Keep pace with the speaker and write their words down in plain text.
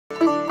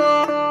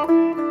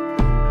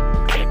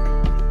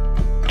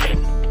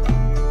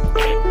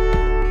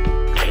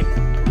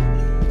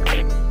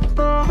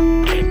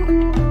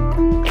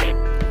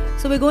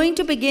going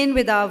to begin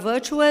with our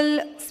virtual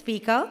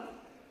speaker.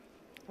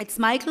 It's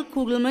Michael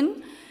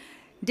Kugelman,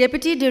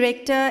 Deputy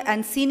Director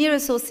and Senior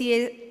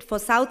Associate for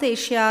South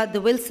Asia, the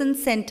Wilson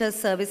Center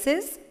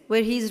Services,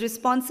 where he is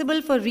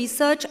responsible for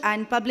research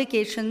and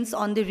publications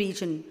on the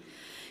region.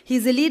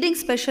 He's a leading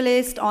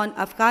specialist on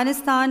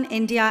Afghanistan,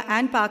 India,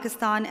 and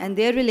Pakistan and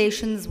their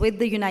relations with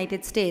the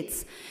United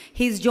States.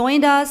 He's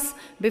joined us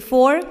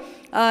before.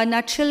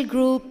 Nutshell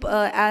Group,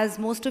 as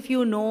most of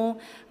you know,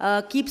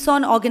 keeps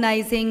on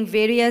organizing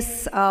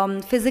various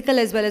physical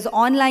as well as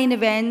online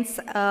events.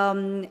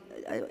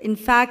 In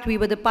fact, we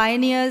were the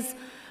pioneers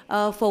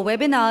for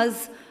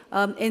webinars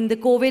in the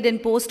COVID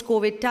and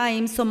post-COVID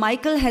times. So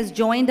Michael has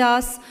joined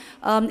us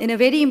in a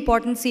very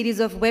important series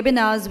of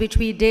webinars which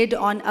we did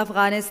on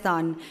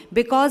Afghanistan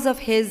because of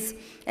his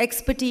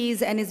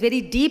expertise and his very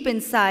deep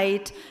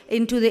insight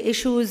into the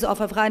issues of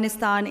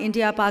Afghanistan,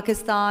 India,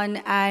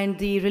 Pakistan, and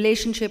the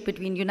relationship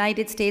between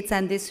United States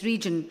and this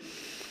region.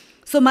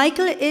 So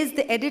Michael is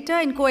the editor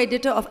and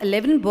co-editor of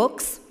 11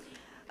 books.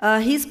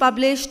 He's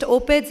published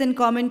op-eds and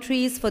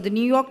commentaries for the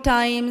New York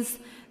Times,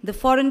 the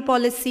Foreign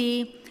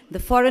Policy, the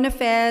Foreign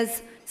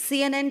Affairs,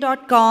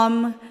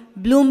 CNN.com,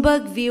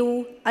 Bloomberg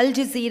View, Al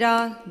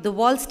Jazeera, the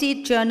Wall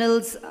Street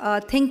Journal's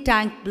think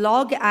tank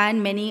blog,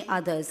 and many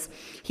others.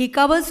 He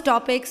covers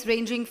topics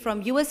ranging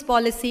from US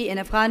policy in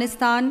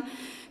Afghanistan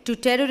to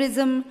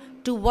terrorism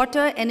to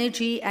water,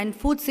 energy, and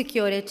food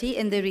security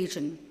in the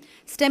region.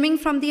 Stemming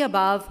from the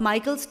above,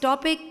 Michael's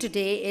topic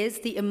today is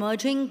the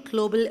emerging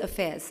global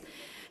affairs.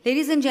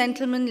 Ladies and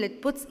gentlemen,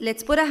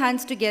 let's put our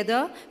hands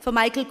together for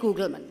Michael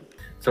Kugelman.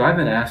 So I've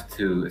been asked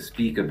to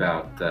speak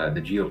about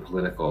the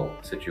geopolitical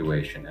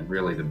situation and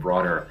really the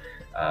broader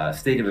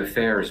state of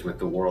affairs with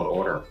the world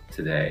order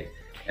today.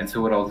 And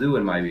so what I'll do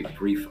in my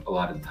brief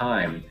allotted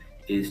time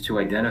is to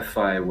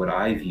identify what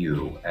I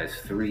view as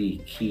three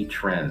key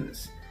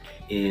trends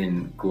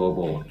in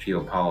global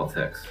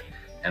geopolitics.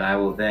 And I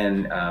will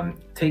then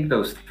take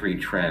those three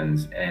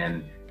trends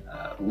and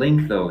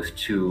link those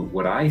to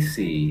what I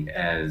see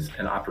as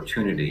an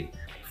opportunity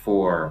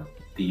for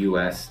the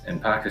US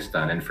and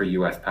Pakistan and for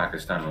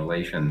US-Pakistan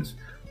relations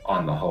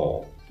on the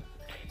whole.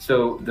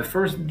 So the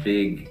first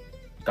big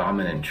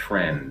dominant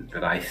trend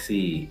that I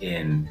see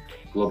in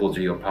global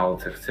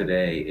geopolitics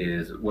today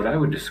is what I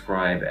would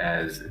describe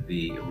as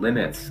the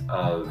limits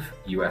of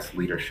US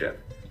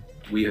leadership.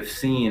 We have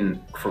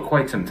seen for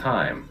quite some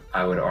time,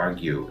 I would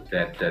argue,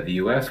 that the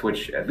US,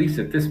 which at least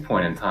at this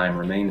point in time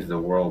remains the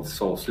world's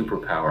sole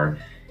superpower,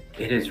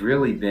 it has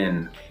really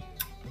been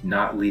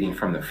not leading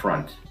from the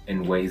front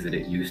in ways that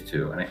it used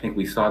to. And I think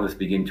we saw this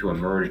begin to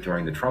emerge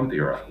during the Trump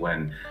era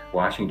when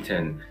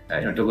Washington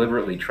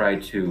deliberately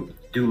tried to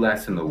do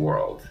less in the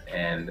world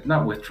and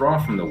not withdraw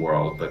from the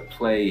world, but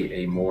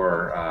play a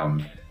more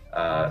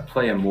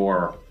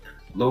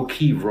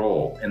low-key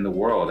role in the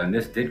world. And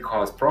this did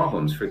cause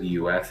problems for the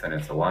US and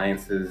its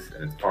alliances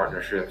and its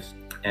partnerships.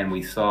 And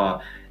we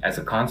saw, as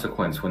a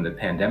consequence, when the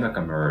pandemic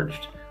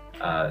emerged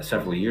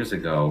several years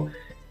ago,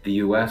 the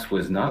US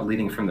was not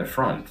leading from the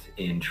front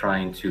in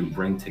trying to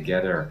bring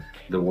together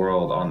the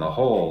world on the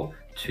whole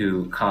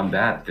to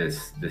combat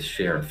this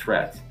shared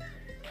threat.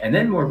 And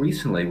then more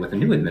recently, with the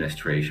new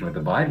administration, with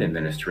the Biden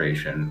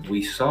administration,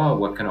 we saw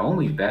what can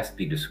only best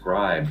be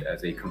described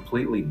as a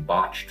completely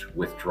botched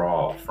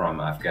withdrawal from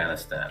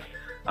Afghanistan.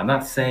 I'm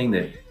not saying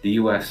that the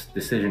US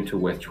decision to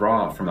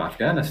withdraw from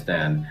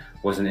Afghanistan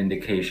was an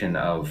indication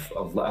of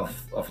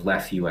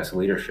less US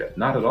leadership,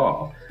 not at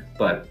all.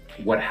 But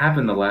what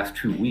happened the last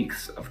 2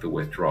 weeks of the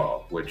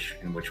withdrawal,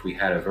 in which we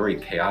had a very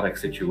chaotic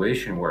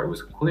situation where it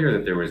was clear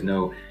that there was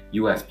no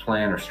US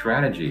plan or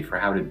strategy for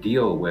how to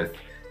deal with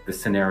the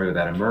scenario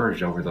that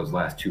emerged over those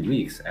last 2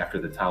 weeks after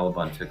the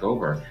Taliban took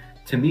over,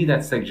 to me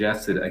that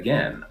suggested,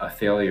 again, a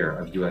failure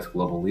of US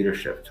global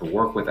leadership to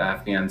work with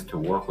Afghans, to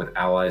work with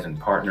allies and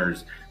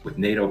partners, with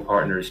NATO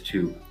partners,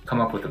 to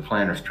come up with a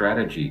plan or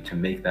strategy to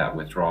make that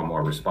withdrawal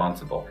more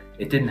responsible.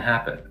 It didn't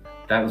happen.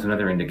 That was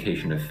another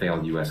indication of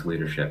failed US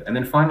leadership. And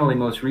then finally,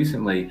 most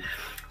recently,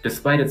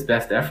 despite its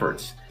best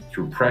efforts,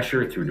 through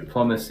pressure, through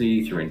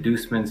diplomacy, through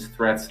inducements,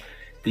 threats,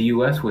 the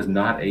US was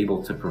not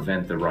able to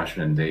prevent the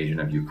Russian invasion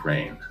of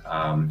Ukraine,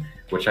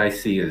 which I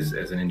see as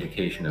an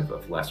indication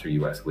of lesser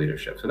US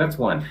leadership. So that's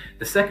one.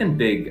 The second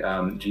big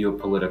global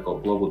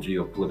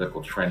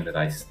geopolitical trend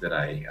that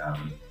I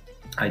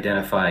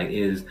identify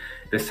is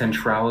the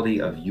centrality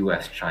of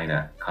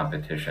US-China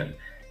competition.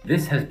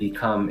 This has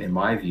become, in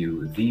my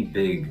view, the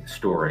big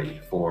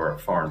story for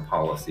foreign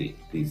policy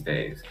these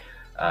days.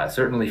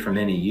 Certainly for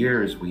many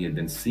years, we had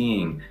been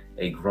seeing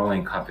a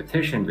growing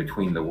competition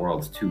between the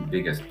world's two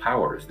biggest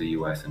powers, the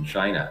US and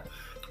China.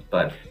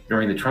 But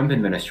during the Trump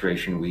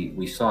administration,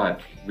 we saw it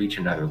reach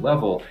another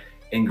level,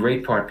 in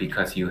great part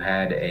because you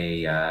had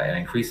an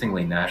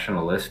increasingly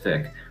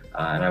nationalistic,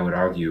 and I would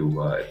argue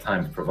at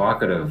times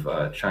provocative,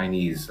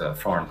 Chinese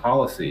foreign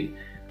policy.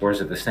 Whereas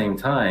at the same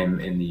time,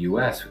 in the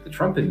US, with the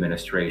Trump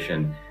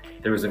administration,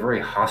 there was a very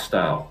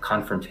hostile,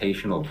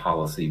 confrontational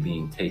policy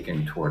being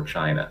taken toward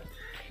China.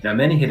 Now,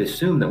 many had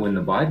assumed that when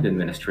the Biden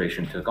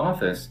administration took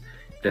office,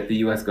 that the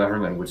US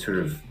government would sort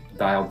of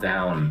dial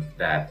down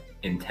that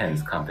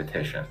intense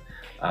competition.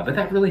 But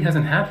that really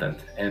hasn't happened.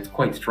 And it's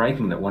quite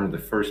striking that one of the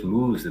first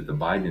moves that the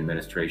Biden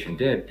administration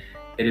did,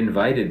 it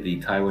invited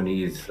the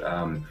Taiwanese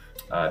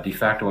de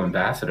facto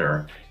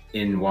ambassador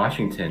in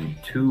Washington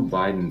to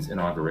Biden's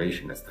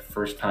inauguration. It's the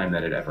first time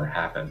that it ever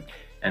happened.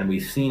 And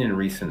we've seen in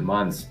recent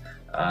months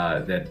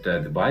that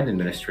the Biden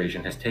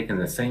administration has taken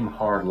the same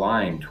hard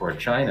line toward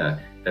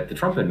China that the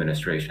Trump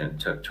administration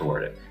took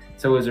toward it.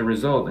 So as a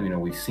result,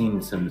 we've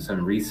seen some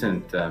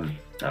recent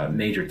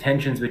major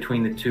tensions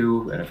between the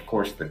two, and of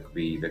course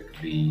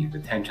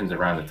the tensions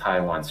around the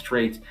Taiwan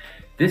Strait.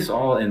 This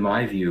all, in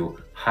my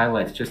view,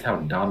 highlights just how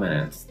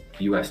dominant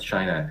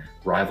U.S.-China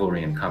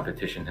rivalry and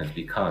competition has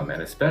become,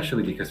 and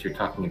especially because you're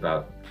talking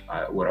about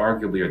what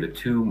arguably are the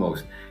two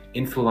most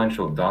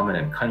influential,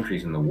 dominant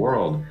countries in the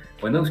world.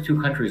 When those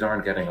two countries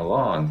aren't getting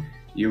along,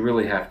 you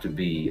really have to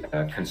be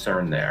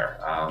concerned there.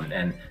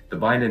 And the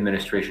Biden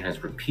administration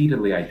has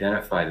repeatedly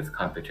identified its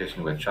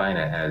competition with China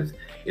as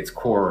its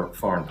core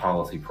foreign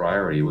policy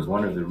priority. It was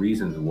one of the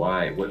reasons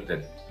why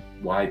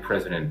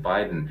President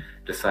Biden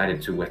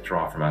decided to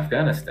withdraw from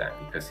Afghanistan,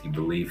 because he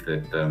believed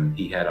that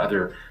he had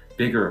other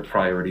bigger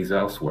priorities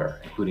elsewhere,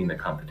 including the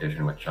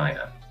competition with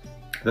China.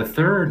 The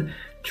third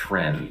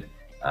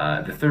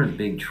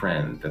big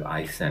trend that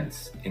I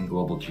sense in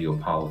global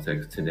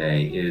geopolitics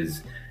today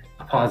is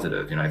a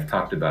positive. I've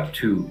talked about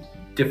two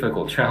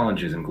difficult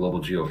challenges in global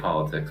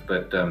geopolitics,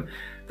 but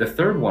the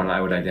third one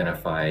I would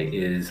identify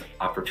is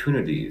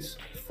opportunities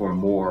for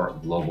more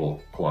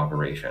global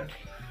cooperation.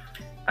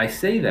 I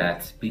say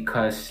that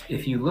because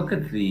if you look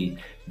at the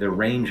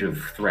range of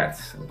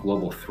threats and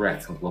global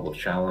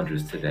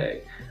challenges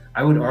today,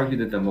 I would argue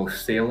that the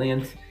most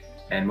salient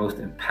and most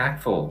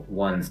impactful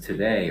ones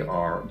today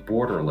are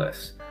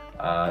borderless.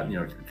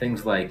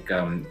 Things like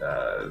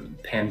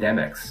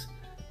pandemics,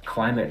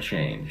 climate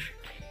change,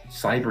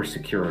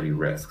 cybersecurity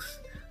risks,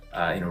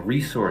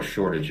 resource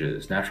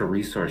shortages, natural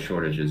resource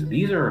shortages.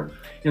 These are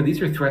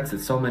threats that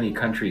so many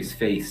countries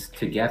face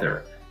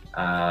together,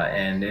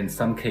 and in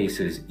some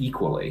cases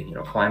equally.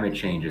 Climate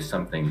change is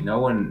something no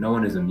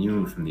one is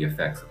immune from the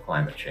effects of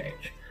climate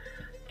change,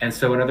 and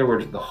so in other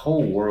words, the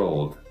whole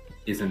world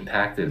is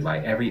impacted by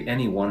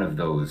any one of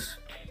those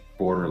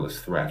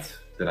borderless threats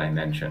that I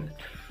mentioned.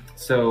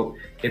 So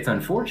it's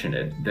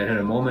unfortunate that in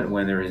a moment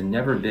when there has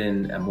never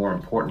been a more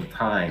important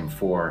time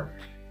for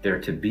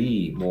there to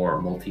be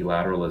more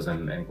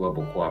multilateralism and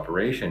global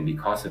cooperation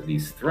because of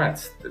these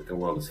threats that the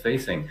world is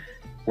facing,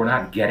 we're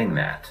not getting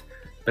that.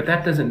 But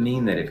that doesn't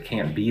mean that it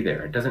can't be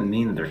there. It doesn't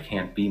mean that there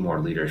can't be more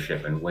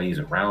leadership and ways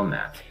around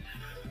that.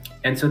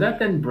 And so that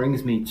then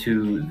brings me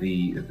to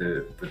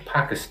the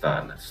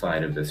Pakistan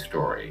side of this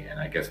story, and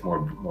I guess more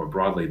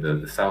broadly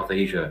the South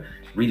Asia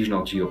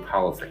regional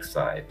geopolitics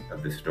side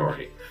of this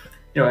story.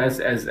 As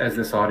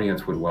this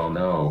audience would well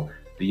know,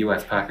 the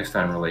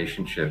U.S.-Pakistan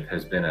relationship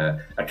has been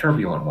a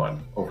turbulent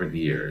one over the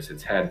years.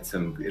 It's had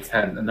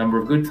a number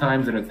of good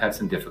times and it's had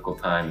some difficult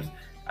times.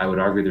 I would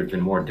argue there have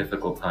been more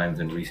difficult times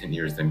in recent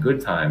years than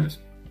good times.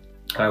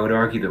 I would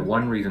argue that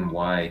one reason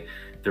why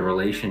the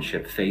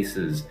relationship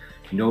faces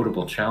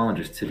notable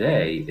challenges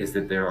today is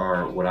that there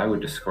are what I would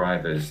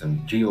describe as some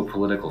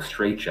geopolitical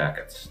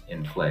straitjackets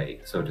in play,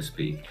 so to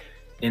speak,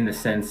 in the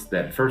sense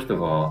that, first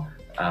of all,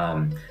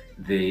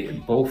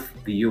 both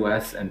the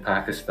U.S. and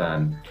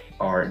Pakistan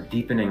are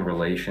deepening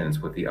relations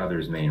with the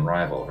other's main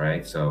rival,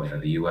 right? So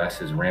the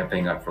U.S. is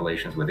ramping up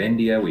relations with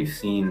India. We've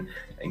seen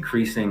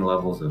increasing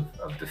levels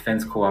of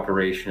defense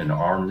cooperation and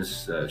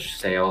arms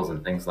sales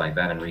and things like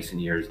that in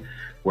recent years,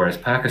 whereas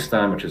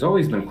Pakistan, which has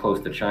always been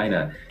close to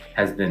China,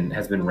 has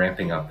been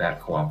ramping up that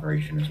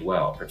cooperation as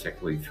well,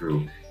 particularly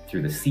through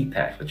the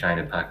CPEC, the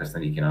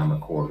China-Pakistan Economic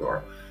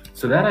Corridor.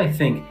 So that, I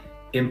think,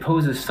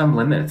 imposes some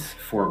limits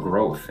for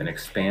growth and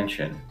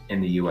expansion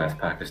in the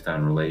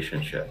U.S.-Pakistan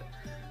relationship.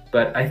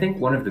 But I think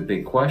one of the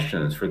big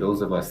questions for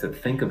those of us that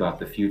think about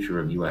the future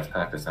of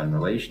U.S.-Pakistan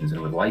relations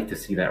and would like to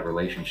see that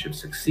relationship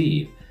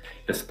succeed,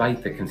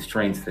 despite the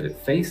constraints that it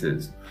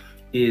faces,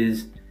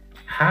 is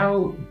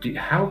how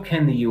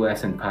can the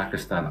U.S. and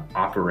Pakistan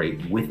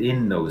operate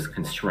within those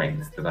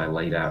constraints that I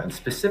laid out? And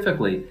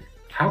specifically,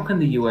 how can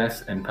the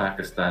U.S. and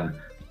Pakistan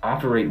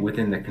operate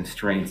within the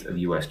constraints of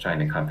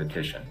U.S.-China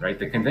competition, right?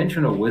 The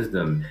conventional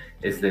wisdom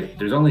is that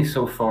there's only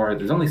so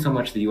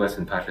much the U.S.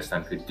 and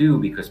Pakistan could do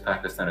because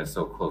Pakistan is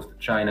so close to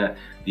China,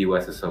 the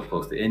U.S. is so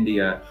close to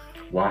India.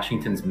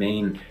 Washington's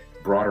main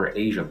broader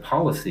Asia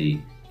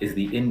policy is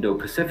the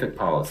Indo-Pacific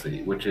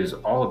policy, which is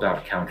all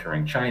about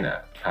countering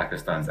China,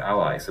 Pakistan's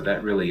ally. So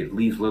that really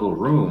leaves little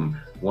room,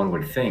 one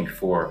would think,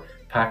 for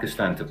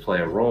Pakistan to play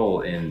a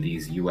role in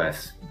these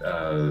U.S.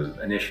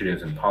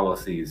 Initiatives and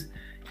policies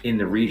in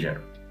the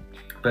region.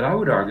 But I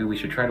would argue we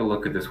should try to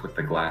look at this with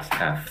the glass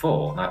half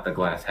full, not the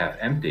glass half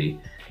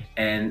empty,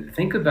 and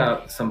think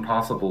about some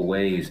possible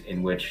ways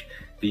in which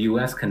the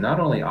U.S. can not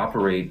only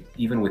operate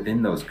even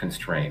within those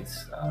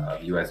constraints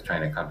of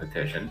U.S.-China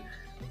competition,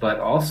 but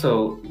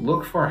also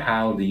look for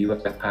how the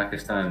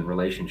U.S.-Pakistan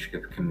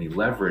relationship can be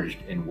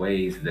leveraged in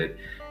ways that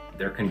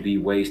there can be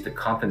ways to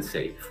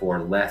compensate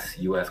for less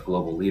US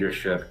global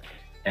leadership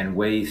and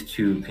ways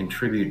to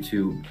contribute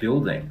to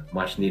building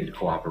much needed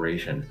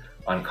cooperation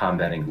on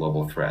combating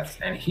global threats.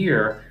 And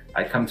here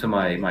I come to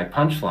my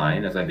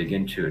punchline as I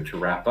begin to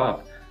wrap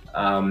up.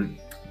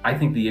 I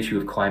think the issue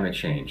of climate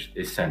change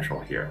is central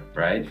here,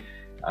 right?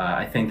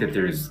 I think that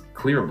there's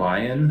clear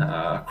buy-in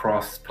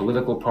across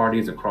political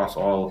parties, across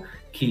all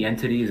key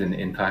entities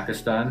in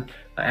Pakistan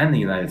and the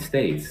United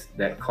States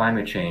that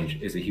climate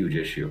change is a huge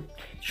issue.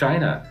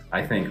 China,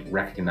 I think,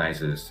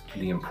 recognizes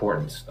the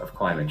importance of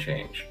climate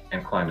change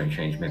and climate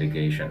change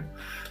mitigation.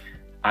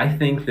 I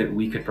think that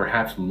we could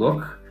perhaps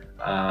look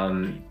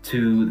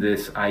to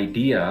this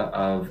idea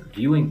of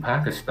viewing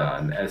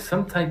Pakistan as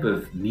some type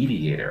of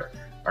mediator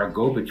or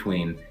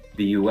go-between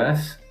the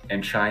US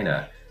and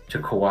China to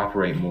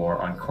cooperate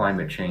more on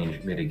climate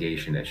change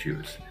mitigation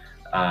issues.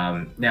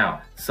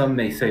 Now, some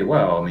may say,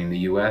 well, I mean, the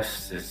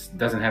US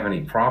doesn't have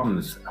any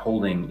problems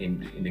holding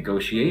in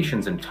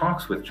negotiations and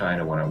talks with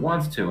China when it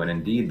wants to. And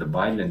indeed, the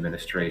Biden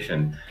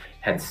administration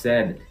had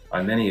said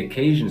on many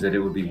occasions that it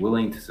would be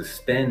willing to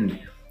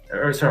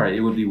it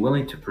would be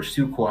willing to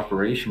pursue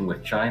cooperation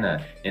with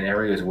China in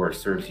areas where it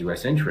serves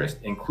US interest,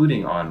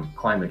 including on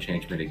climate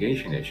change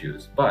mitigation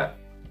issues. But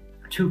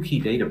two key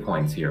data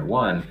points here.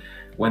 One,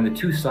 when the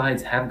two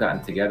sides have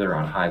gotten together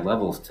on high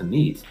levels to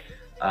meet,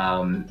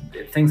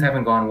 things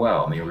haven't gone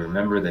well. I mean,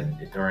 remember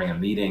that during a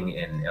meeting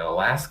in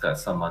Alaska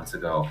some months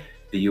ago,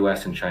 the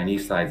US and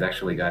Chinese sides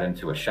actually got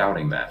into a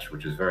shouting match,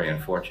 which is very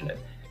unfortunate.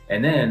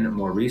 And then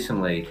more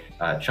recently,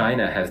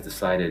 China has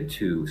decided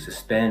to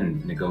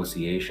suspend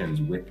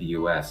negotiations with the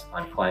US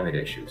on climate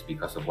issues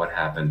because of what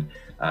happened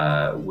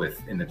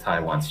in the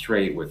Taiwan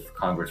Strait with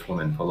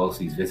Congresswoman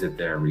Pelosi's visit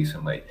there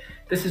recently.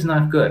 This is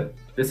not good.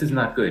 This is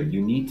not good.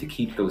 You need to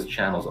keep those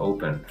channels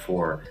open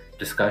for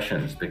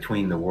discussions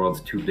between the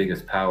world's two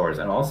biggest powers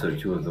and also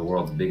two of the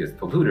world's biggest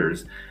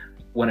polluters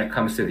when it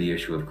comes to the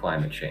issue of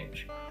climate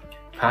change.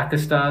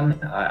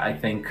 Pakistan, I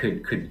think,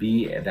 could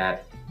be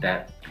that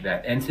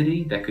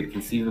entity that could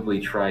conceivably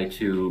try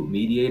to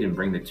mediate and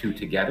bring the two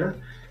together.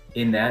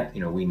 In that,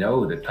 we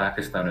know that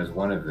Pakistan is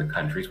one of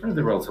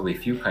the relatively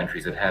few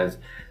countries that has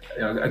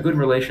a good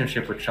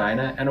relationship with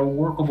China and a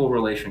workable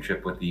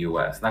relationship with the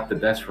US. Not the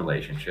best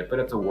relationship, but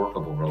it's a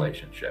workable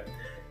relationship.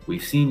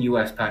 We've seen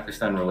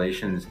US-Pakistan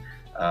relations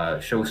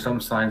show some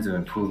signs of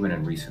improvement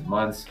in recent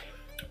months.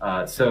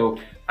 So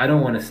I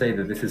don't want to say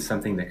that this is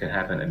something that can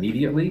happen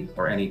immediately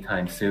or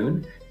anytime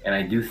soon. And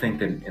I do think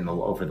that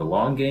over the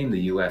long game,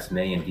 the US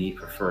may indeed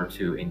prefer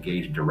to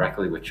engage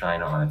directly with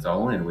China on its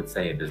own and would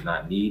say it does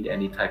not need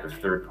any type of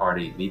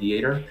third-party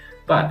mediator.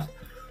 But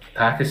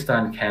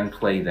Pakistan can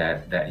play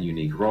that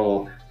unique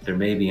role. There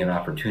may be an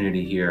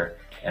opportunity here.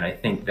 And I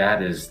think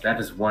that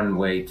is one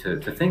way to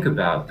think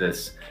about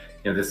this,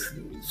 this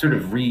sort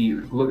of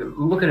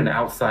look at an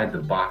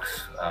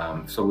outside-the-box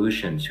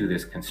solution to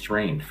this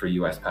constraint for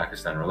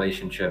US-Pakistan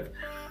relationship,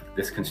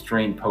 this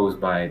constraint posed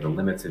by the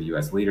limits of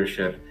US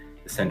leadership,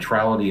 the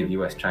centrality of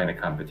US-China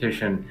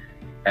competition,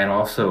 and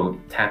also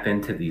tap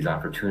into these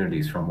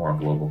opportunities for more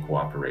global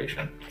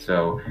cooperation.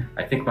 So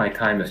I think my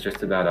time is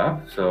just about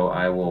up, so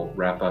I will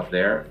wrap up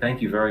there.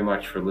 Thank you very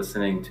much for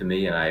listening to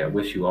me, and I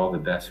wish you all the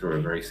best for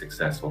a very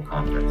successful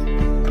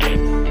conference.